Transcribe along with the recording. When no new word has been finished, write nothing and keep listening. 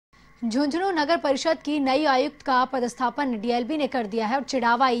झुंझुनू नगर परिषद की नई आयुक्त का पदस्थापन डीएलबी ने कर दिया है और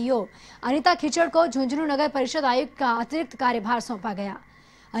चिड़ावा ईओ अनिता खिचड़ को झुंझुनू नगर परिषद आयुक्त का अतिरिक्त कार्यभार सौंपा गया।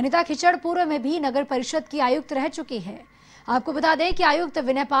 अनिता खिचड़ पूर्व में भी नगर परिषद की आयुक्त रह चुकी है। आपको बता दें कि आयुक्त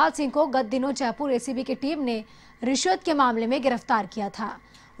विनयपाल सिंह को गत दिनों जयपुर एसीबी की टीम ने रिश्वत के मामले में गिरफ्तार किया था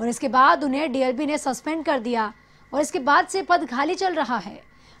और इसके बाद उन्हें डीएलबी ने सस्पेंड कर दिया और इसके बाद से पद खाली चल रहा है।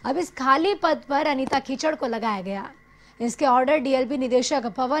 अब इस खाली पद पर अनिता खिचड़ को लगाया गया। इसके ऑर्डर डीएलबी निदेशक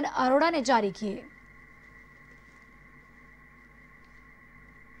पवन अरोड़ा ने जारी किए।